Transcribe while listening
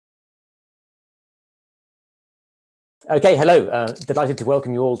Okay, hello. Delighted to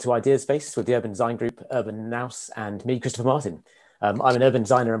welcome you all to ideasSPACE with the urban design group UrbanNous and me, Christopher Martin. I'm an urban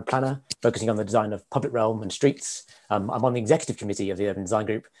designer and planner focusing on the design of public realm and streets. I'm on the executive committee of the urban design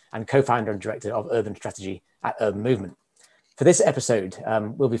group and co-founder and director of urban strategy at Urban Movement. For this episode,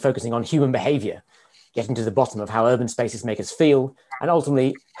 we'll be focusing on human behavior, getting to the bottom of how urban spaces make us feel and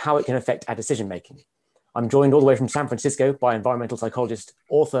ultimately how it can affect our decision making. I'm joined all the way from San Francisco by environmental psychologist,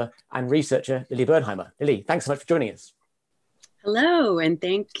 author, and researcher Lily Bernheimer. Lily, thanks so much for joining us. Hello, and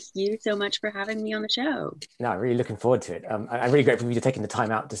thank you so much for having me on the show. No, really looking forward to it. I'm really grateful for you taking the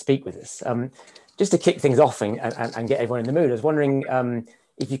time out to speak with us. Just to kick things off and get everyone in the mood, I was wondering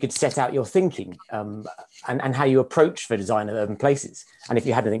if you could set out your thinking and how you approach the design of urban places. And if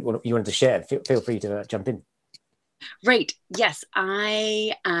you had anything you wanted to share, feel free to jump in. Right. Yes,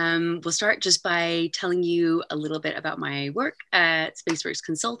 I will start just by telling you a little bit about my work at Spaceworks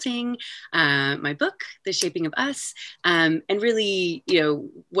Consulting, my book, The Shaping of Us, and really,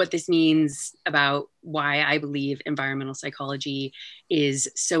 what this means about why I believe environmental psychology is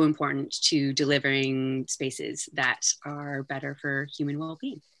so important to delivering spaces that are better for human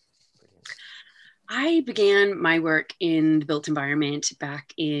well-being. I began my work in the built environment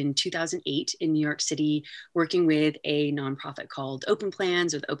back in 2008 in New York City, working with a nonprofit called Open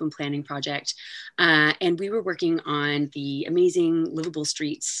Plans, or the Open Planning Project. And we were working on the amazing livable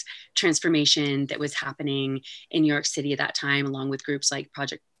streets transformation that was happening in New York City at that time, along with groups like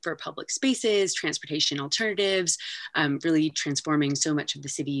Project for Public Spaces, Transportation Alternatives, really transforming so much of the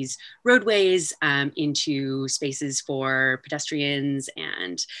city's roadways into spaces for pedestrians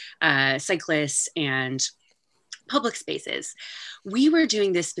and cyclists and public spaces. We were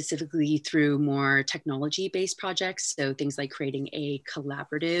doing this specifically through more technology-based projects, so things like creating a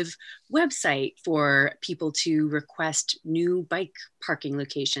collaborative website for people to request new bike parking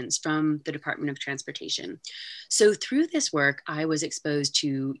locations from the Department of Transportation. So through this work, I was exposed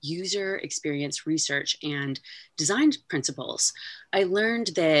to user experience research and design principles. I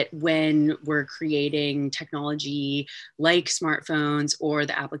learned that when we're creating technology like smartphones or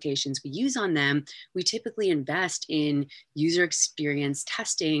the applications we use on them, we typically invest in user experience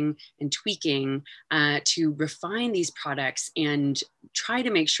testing and tweaking to refine these products and try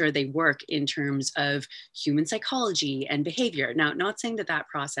to make sure they work in terms of human psychology and behavior. Now, not saying that that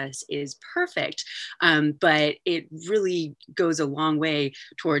process is perfect, but it really goes a long way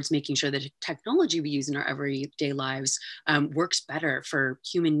towards making sure that technology we use in our everyday lives works better for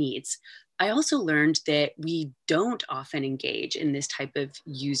human needs. I also learned that we don't often engage in this type of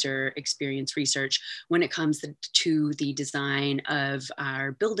user experience research when it comes to the design of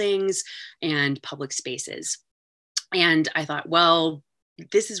our buildings and public spaces. And I thought, well,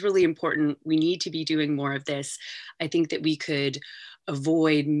 this is really important. We need to be doing more of this. I think that we could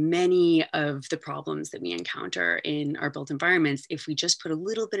avoid many of the problems that we encounter in our built environments if we just put a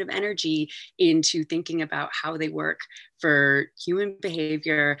little bit of energy into thinking about how they work for human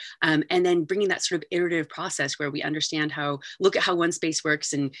behavior, and then bringing that sort of iterative process where we look at how one space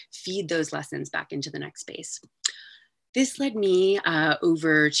works and feed those lessons back into the next space. This led me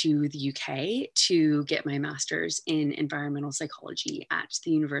over to the UK to get my master's in environmental psychology at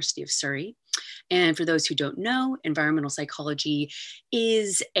the University of Surrey. And for those who don't know, environmental psychology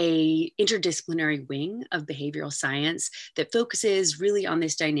is a interdisciplinary wing of behavioral science that focuses really on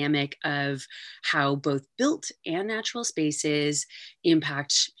this dynamic of how both built and natural spaces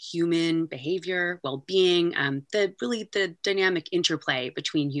impact human behavior, well-being, the dynamic interplay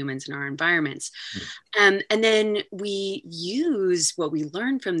between humans and our environments. And then we use what we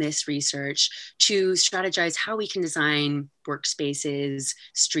learn from this research to strategize how we can design workspaces,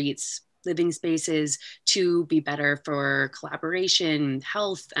 streets, living spaces to be better for collaboration,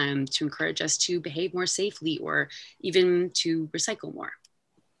 health, to encourage us to behave more safely or even to recycle more.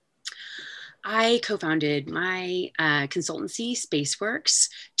 I co-founded my consultancy, Spaceworks,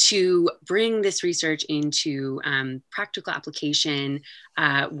 to bring this research into practical application,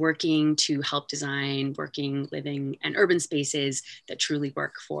 working to help design working, living, and urban spaces that truly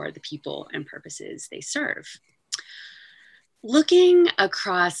work for the people and purposes they serve. Looking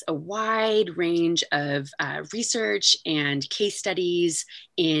across a wide range of research and case studies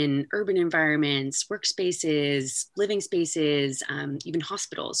in urban environments, workspaces, living spaces, even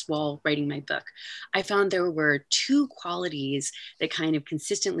hospitals while writing my book, I found there were two qualities that kind of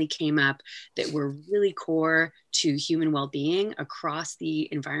consistently came up that were really core to human well-being across the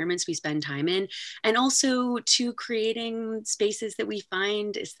environments we spend time in, and also to creating spaces that we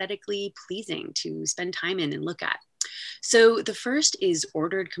find aesthetically pleasing to spend time in and look at. So the first is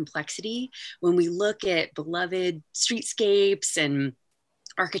ordered complexity. When we look at beloved streetscapes and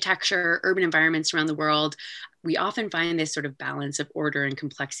architecture, urban environments around the world, we often find this sort of balance of order and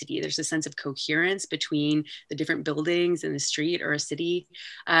complexity. There's a sense of coherence between the different buildings in the street or a city,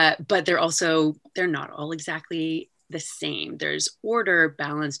 but they're not all exactly the same. There's order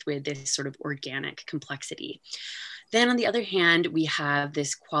balanced with this sort of organic complexity. Then on the other hand, we have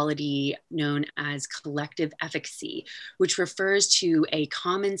this quality known as collective efficacy, which refers to a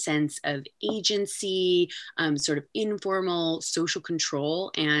common sense of agency, sort of informal social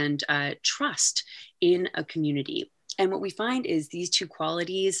control, and trust in a community. And what we find is these two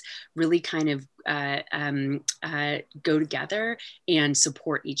qualities really kind of go together and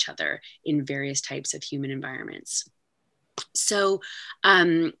support each other in various types of human environments. So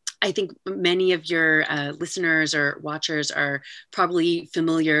I think many of your listeners or watchers are probably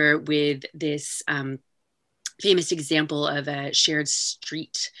familiar with this famous example of a shared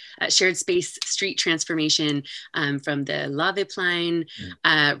space street transformation from the Laveplein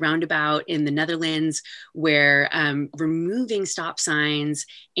roundabout in the Netherlands, where removing stop signs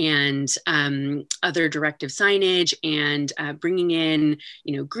and other directive signage and bringing in,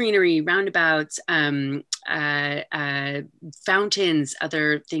 greenery, roundabouts, fountains,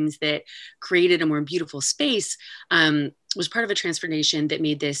 other things that created a more beautiful space, was part of a transformation that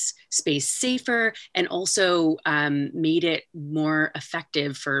made this space safer and also made it more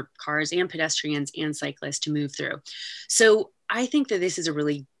effective for cars and pedestrians and cyclists to move through. So I think that this is a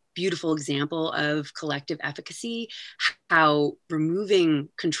really beautiful example of collective efficacy, how removing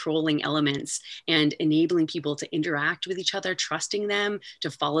controlling elements and enabling people to interact with each other, trusting them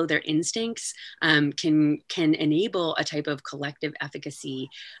to follow their instincts, can enable a type of collective efficacy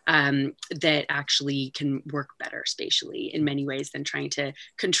that actually can work better spatially in many ways than trying to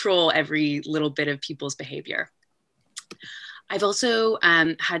control every little bit of people's behavior. I've also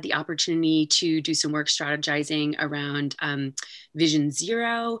had the opportunity to do some work strategizing around Vision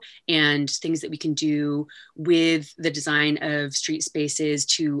Zero and things that we can do with the design of street spaces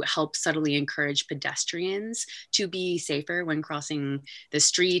to help subtly encourage pedestrians to be safer when crossing the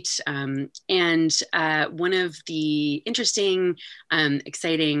street. And one of the interesting,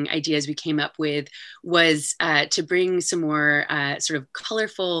 exciting ideas we came up with was to bring some more sort of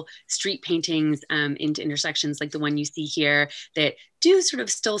colorful street paintings into intersections like the one you see here, that do sort of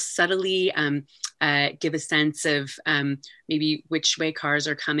still subtly give a sense of maybe which way cars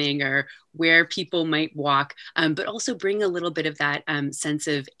are coming or where people might walk, but also bring a little bit of that sense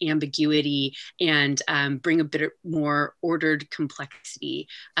of ambiguity and bring a bit more ordered complexity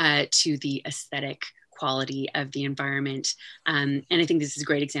to the aesthetic quality of the environment. And I think this is a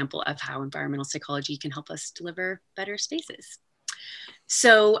great example of how environmental psychology can help us deliver better spaces.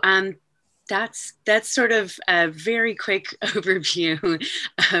 So that's sort of a very quick overview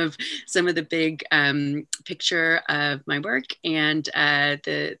of some of the big picture of my work and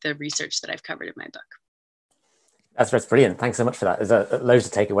the research that I've covered in my book. That's brilliant. Thanks so much for that. There's loads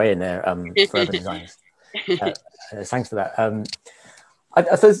to take away in there for urban designers. Thanks for that.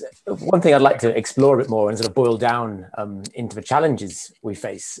 I suppose one thing I'd like to explore a bit more and sort of boil down into the challenges we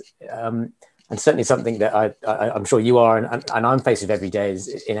face, and certainly something that I'm sure you are and I'm faced with every day is,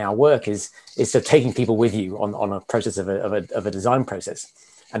 in our work is sort of taking people with you on a process of a design process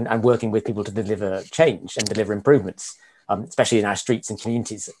and working with people to deliver change and deliver improvements, especially in our streets and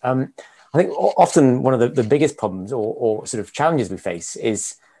communities. I think often one of the biggest problems or sort of challenges we face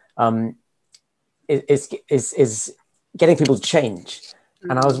is getting people to change.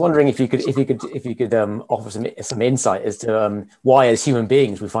 And I was wondering if you could offer some insight as to why, as human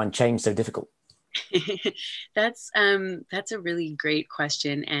beings, we find change so difficult. That's a really great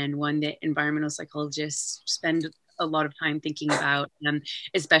question, and one that environmental psychologists spend a lot of time thinking about,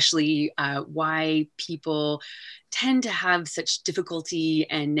 especially why people tend to have such difficulty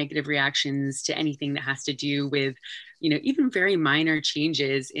and negative reactions to anything that has to do with, even very minor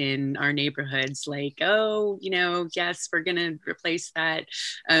changes in our neighborhoods, like, oh, yes, we're going to replace that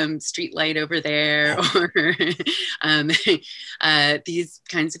street light over there, or these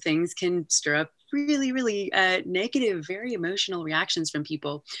kinds of things can stir up really, really negative, very emotional reactions from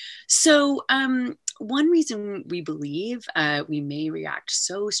people. So one reason we believe we may react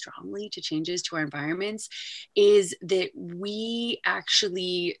so strongly to changes to our environments is that we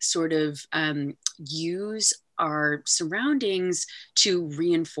actually sort of use our surroundings to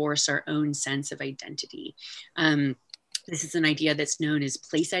reinforce our own sense of identity. This is an idea that's known as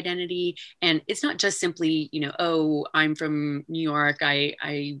place identity. And it's not just simply, oh, I'm from New York,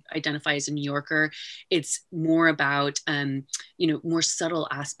 I identify as a New Yorker. It's more about, more subtle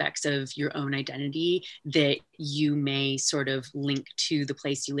aspects of your own identity that you may sort of link to the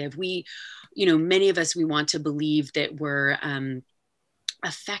place you live. Many of us, we want to believe that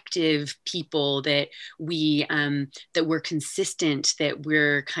effective people, that we're consistent, that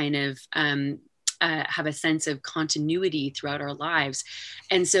we're kind of have a sense of continuity throughout our lives.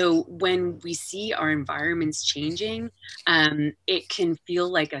 And so when we see our environments changing, it can feel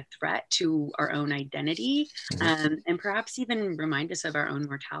like a threat to our own identity, and perhaps even remind us of our own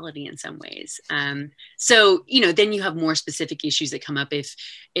mortality in some ways. So, then you have more specific issues that come up if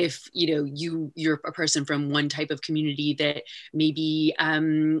you're a person from one type of community that maybe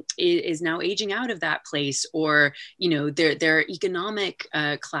is now aging out of that place, or there are economic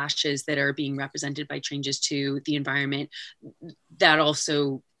clashes that are being represented by changes to the environment that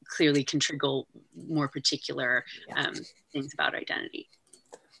also clearly can trigger more particular things about identity.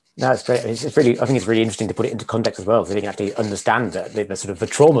 No, that's great. It's really, I think it's really interesting to put it into context as well, so they can actually understand the sort of the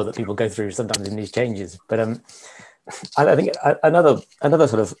trauma that people go through sometimes in these changes. But I think another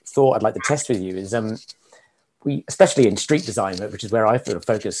sort of thought I'd like to test with you is we, especially in street design, which is where I sort of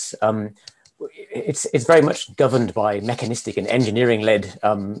focus, it's very much governed by mechanistic and engineering-led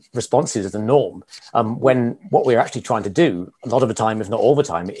responses as a norm, when what we're actually trying to do, a lot of the time, if not all the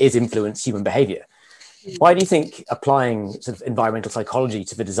time, is influence human behavior. Why do you think applying sort of environmental psychology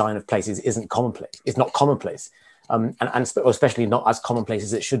to the design of places isn't commonplace? It's not commonplace, and especially not as commonplace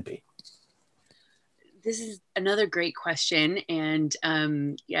as it should be. This is another great question. And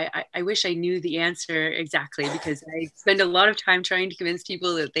I wish I knew the answer exactly, because I spend a lot of time trying to convince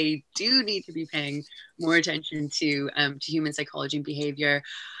people that they do need to be paying more attention to human psychology and behavior.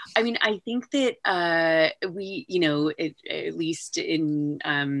 I mean, I think that we, at least in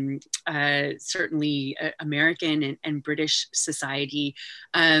certainly American and British society,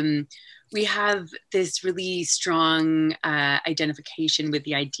 we have this really strong identification with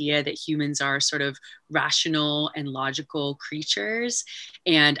the idea that humans are sort of rational and logical creatures.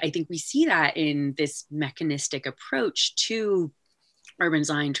 And I think we see that in this mechanistic approach to urban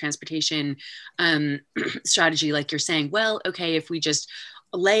design, transportation strategy, like you're saying, well, okay, if we just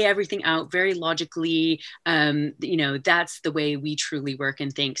lay everything out very logically, that's the way we truly work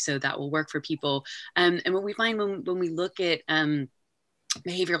and think, so that will work for people. And what we find when we look at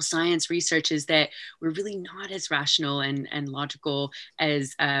behavioral science research is that we're really not as rational and logical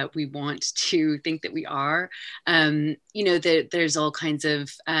as we want to think that we are. There's all kinds of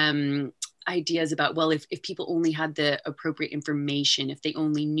ideas about, well, if people only had the appropriate information, if they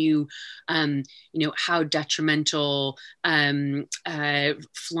only knew, how detrimental flying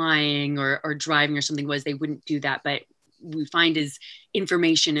or driving or something was, they wouldn't do that. But we find is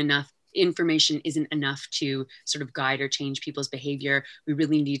information isn't enough to sort of guide or change people's behavior. We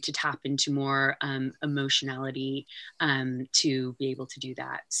really need to tap into more emotionality to be able to do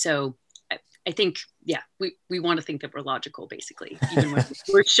that. So I think, we want to think that we're logical, basically, even when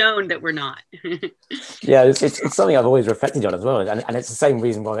we're shown that we're not. Yeah, it's something I've always reflected on as well, and it's the same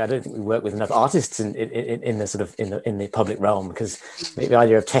reason why I don't think we work with enough artists in the sort of in the public realm, because the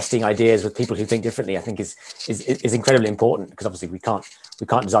idea of testing ideas with people who think differently, I think, is incredibly important, because obviously we can't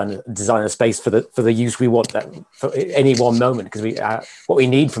design a space for the use we want that for any one moment, because what we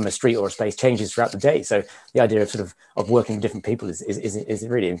need from a street or a space changes throughout the day. So the idea of working with different people is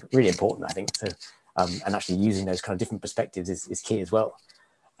really, really important, I think. So and actually using those kind of different perspectives is key as well.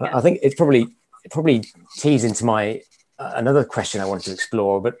 Yeah. I think it probably tees into my another question I wanted to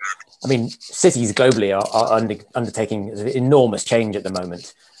explore. But I mean, cities globally are undertaking enormous change at the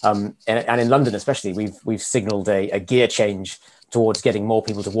moment, and in London especially, we've signalled a gear change towards getting more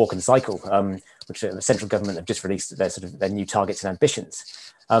people to walk and cycle, which the central government have just released their new targets and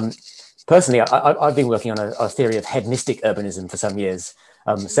ambitions. Personally, I've been working on a theory of hedonistic urbanism for some years,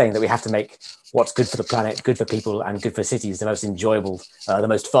 saying that we have to make what's good for the planet, good for people, and good for cities the most enjoyable, the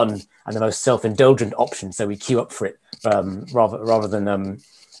most fun, and the most self-indulgent option. So we queue up for it rather than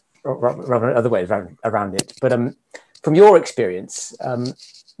other ways around it. But from your experience,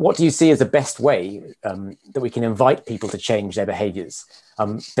 what do you see as the best way that we can invite people to change their behaviours?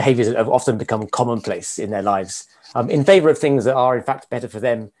 Behaviours that have often become commonplace in their lives, in favour of things that are in fact better for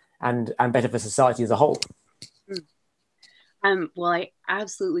them and better for society as a whole. Well, I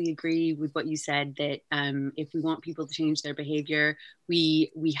absolutely agree with what you said, that if we want people to change their behavior, we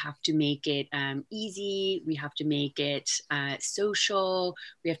have to make it easy. We have to make it social.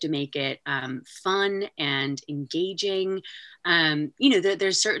 We have to make it fun and engaging.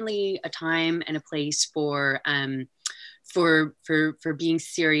 There's certainly a time and a place for being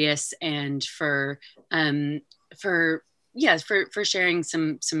serious, and for sharing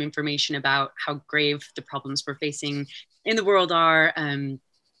some information about how grave the problems we're facing in the world are, and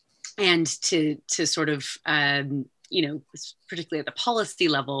to sort of particularly at the policy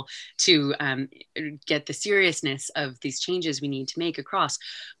level, to get the seriousness of these changes we need to make across.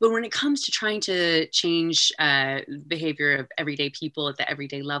 But when it comes to trying to change behavior of everyday people at the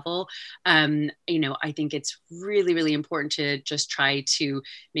everyday level, I think it's really, really important to just try to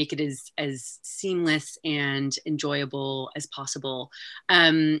make it as seamless and enjoyable as possible.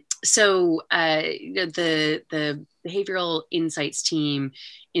 The behavioral insights team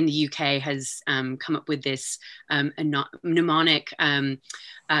in the UK has come up with this mnemonic,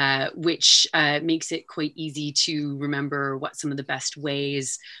 which makes it quite easy to remember what some of the best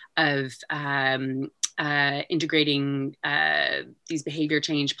ways of integrating these behavior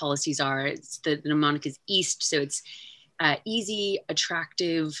change policies are. The mnemonic is EAST, so it's easy,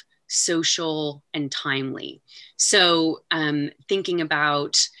 attractive, social, and timely. So thinking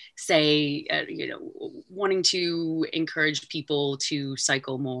about, say, wanting to encourage people to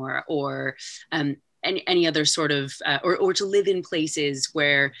cycle more, or any other sort of, or to live in places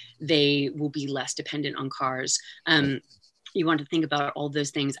where they will be less dependent on cars. You want to think about all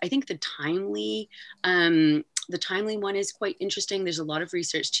those things. I think the timely one is quite interesting. There's a lot of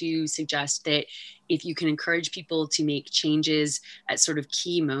research to suggest that if you can encourage people to make changes at sort of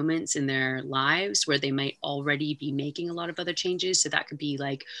key moments in their lives where they might already be making a lot of other changes. So that could be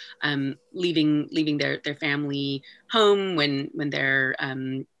like leaving their family home when they're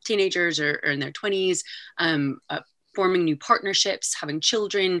teenagers or in their 20s, forming new partnerships, having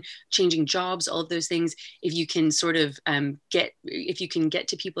children, changing jobs, all of those things. If you can sort of get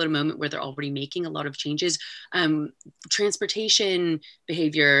to people at a moment where they're already making a lot of changes. Transportation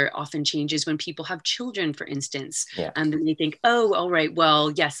behavior often changes when people have children, for instance. And then they think, oh, all right,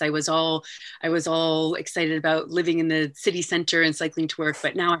 well, yes, I was all excited about living in the city center and cycling to work,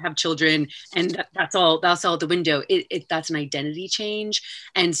 but now I have children, and that's all out the window. That's an identity change.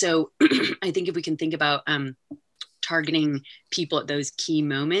 And so I think if we can think about targeting people at those key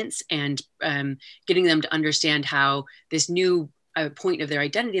moments and getting them to understand how this new point of their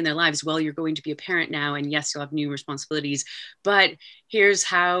identity in their lives, well, you're going to be a parent now, and yes, you'll have new responsibilities, but here's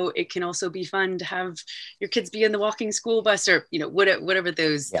how it can also be fun to have your kids be in the walking school bus, or whatever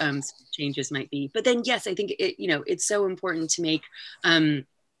those changes might be. But then, yes, I think it's so important to make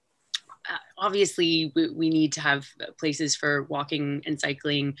obviously we need to have places for walking and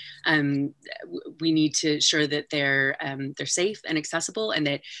cycling. We need to ensure that they're safe and accessible, and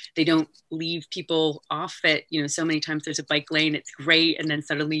that they don't leave people off at, so many times there's a bike lane, it's great, and then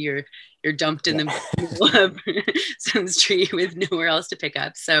suddenly you're dumped in the middle of some street with nowhere else to pick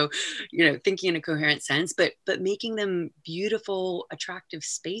up. So, thinking in a coherent sense, but making them beautiful, attractive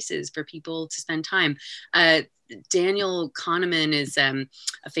spaces for people to spend time. Daniel Kahneman is a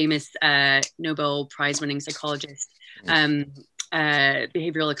famous Nobel Prize-winning psychologist,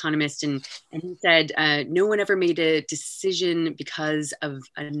 behavioral economist, and he said, no one ever made a decision because of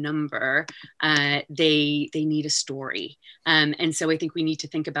a number. They need a story, and so I think we need to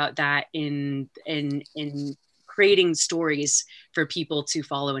think about that in creating stories for people to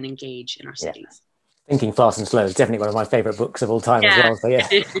follow and engage in our cities. Thinking Fast and Slow is definitely one of my favorite books of all time as well. So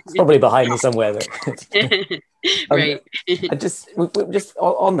it's probably behind me somewhere. Right. just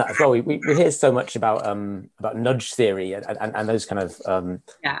on that as well, we hear so much about nudge theory and those kind of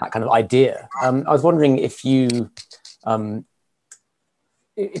that kind of idea. I was wondering if you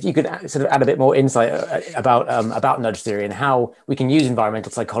could sort of add a bit more insight about nudge theory and how we can use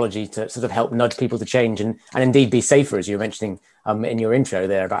environmental psychology to sort of help nudge people to change and indeed be safer, as you were mentioning in your intro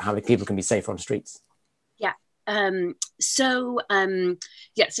there about how people can be safer on streets. So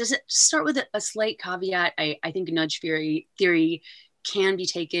to start with a slight caveat, I think nudge theory can be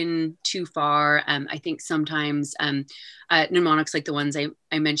taken too far. I think sometimes mnemonics like the ones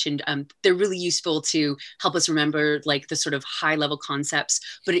I mentioned, they're really useful to help us remember like the sort of high level concepts,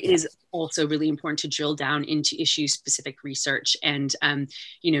 but it is also really important to drill down into issue specific research and,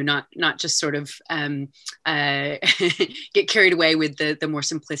 not just sort of get carried away with the more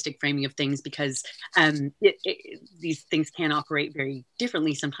simplistic framing of things, because these things can operate very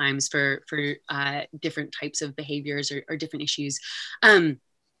differently sometimes for different types of behaviors or different issues.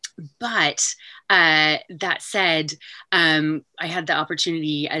 But that said, I had the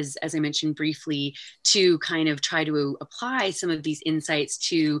opportunity, as I mentioned briefly, to kind of try to apply some of these insights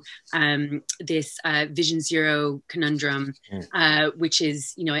to this Vision Zero conundrum, which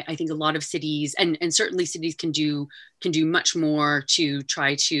is, I think a lot of cities, and certainly cities can do much more to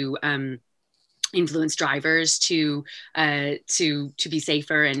try to influence drivers to be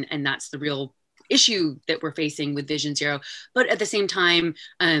safer, and that's the real issue that we're facing with Vision Zero. But at the same time,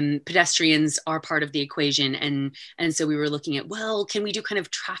 pedestrians are part of the equation. And so we were looking at, well, can we do kind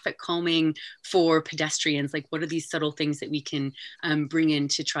of traffic calming for pedestrians? Like, what are these subtle things that we can bring in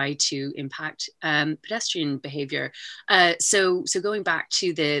to try to impact pedestrian behavior? So going back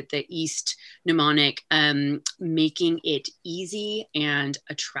to the East mnemonic, making it easy and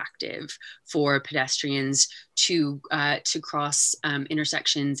attractive for pedestrians to cross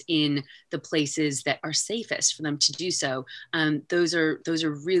intersections in the places that are safest for them to do so. Those are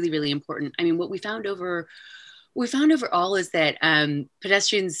really, really important. I mean, what we found overall is that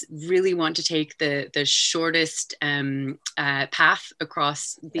pedestrians really want to take the shortest path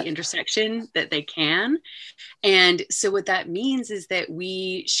across the intersection that they can. And so what that means is that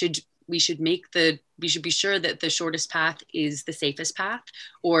we should be sure that the shortest path is the safest path,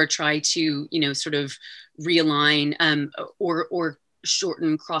 or try to, sort of realign or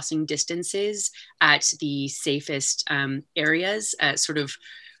shorten crossing distances at the safest areas, sort of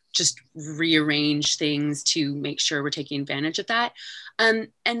just rearrange things to make sure we're taking advantage of that. And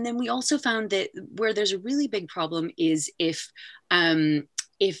then we also found that where there's a really big problem is if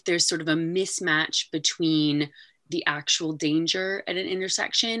there's sort of a mismatch between the actual danger at an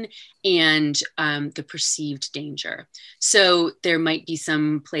intersection and the perceived danger. So there might be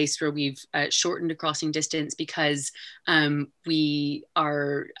some place where we've shortened a crossing distance because we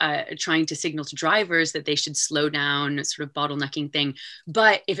are trying to signal to drivers that they should slow down, sort of bottlenecking thing.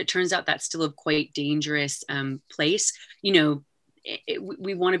 But if it turns out that's still a quite dangerous place,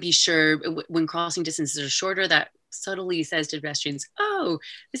 we want to be sure when crossing distances are shorter, that subtly says to pedestrians, oh,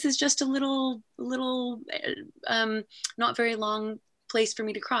 this is just a little not very long place for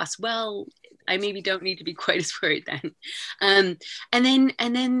me to cross. Well, I maybe don't need to be quite as worried then. And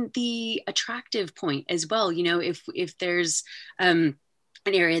then the attractive point as well, if there's an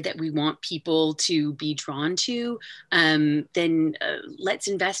area that we want people to be drawn to, then let's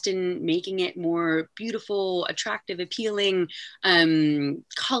invest in making it more beautiful, attractive, appealing,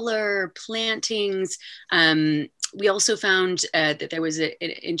 color, plantings. We also found that there was an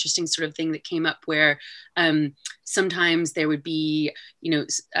interesting sort of thing that came up where sometimes there would be,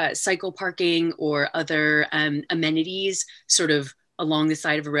 cycle parking or other amenities sort of along the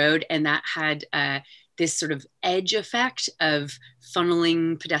side of a road, and that had this sort of edge effect of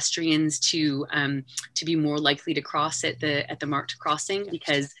funneling pedestrians to be more likely to cross at the marked crossing,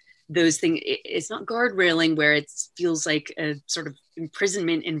 because those things, it's not guard railing where it feels like a sort of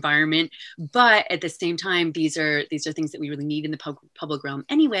imprisonment environment, but at the same time, these are things that we really need in the public realm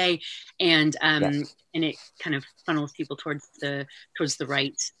anyway, and yes. And it kind of funnels people towards the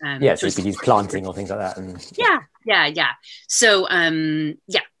right. So you could use planting or things like that. And yeah. So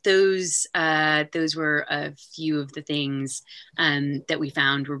those were a few of the things that we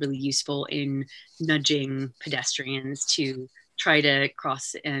found were really useful in nudging pedestrians to try to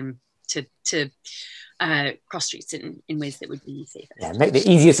cross cross streets in ways that would be safest. Yeah, make the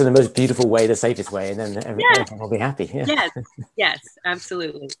easiest and the most beautiful way the safest way, and then everyone will be happy. Yeah. Yes,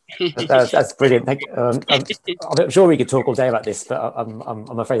 absolutely. That's brilliant. I'm sure we could talk all day about this, but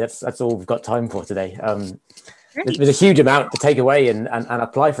I'm afraid that's all we've got time for today. There's a huge amount to take away and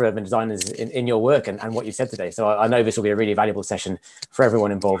apply for urban designers in your work and what you said today. So I know this will be a really valuable session for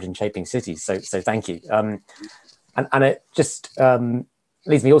everyone involved in shaping cities. So thank you. And it just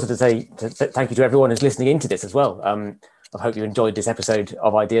leads me also to say thank you to everyone who's listening into this as well. I hope you enjoyed this episode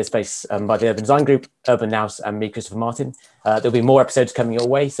of ideasSPACE by the Urban Design Group, UrbanNous, and me, Christopher Martin. There'll be more episodes coming your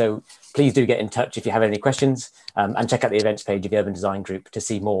way, so please do get in touch if you have any questions, and check out the events page of the Urban Design Group to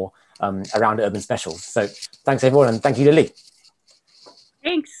see more around urban specials. So thanks everyone, and thank you, Lily.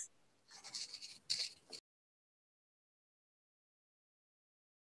 Thanks.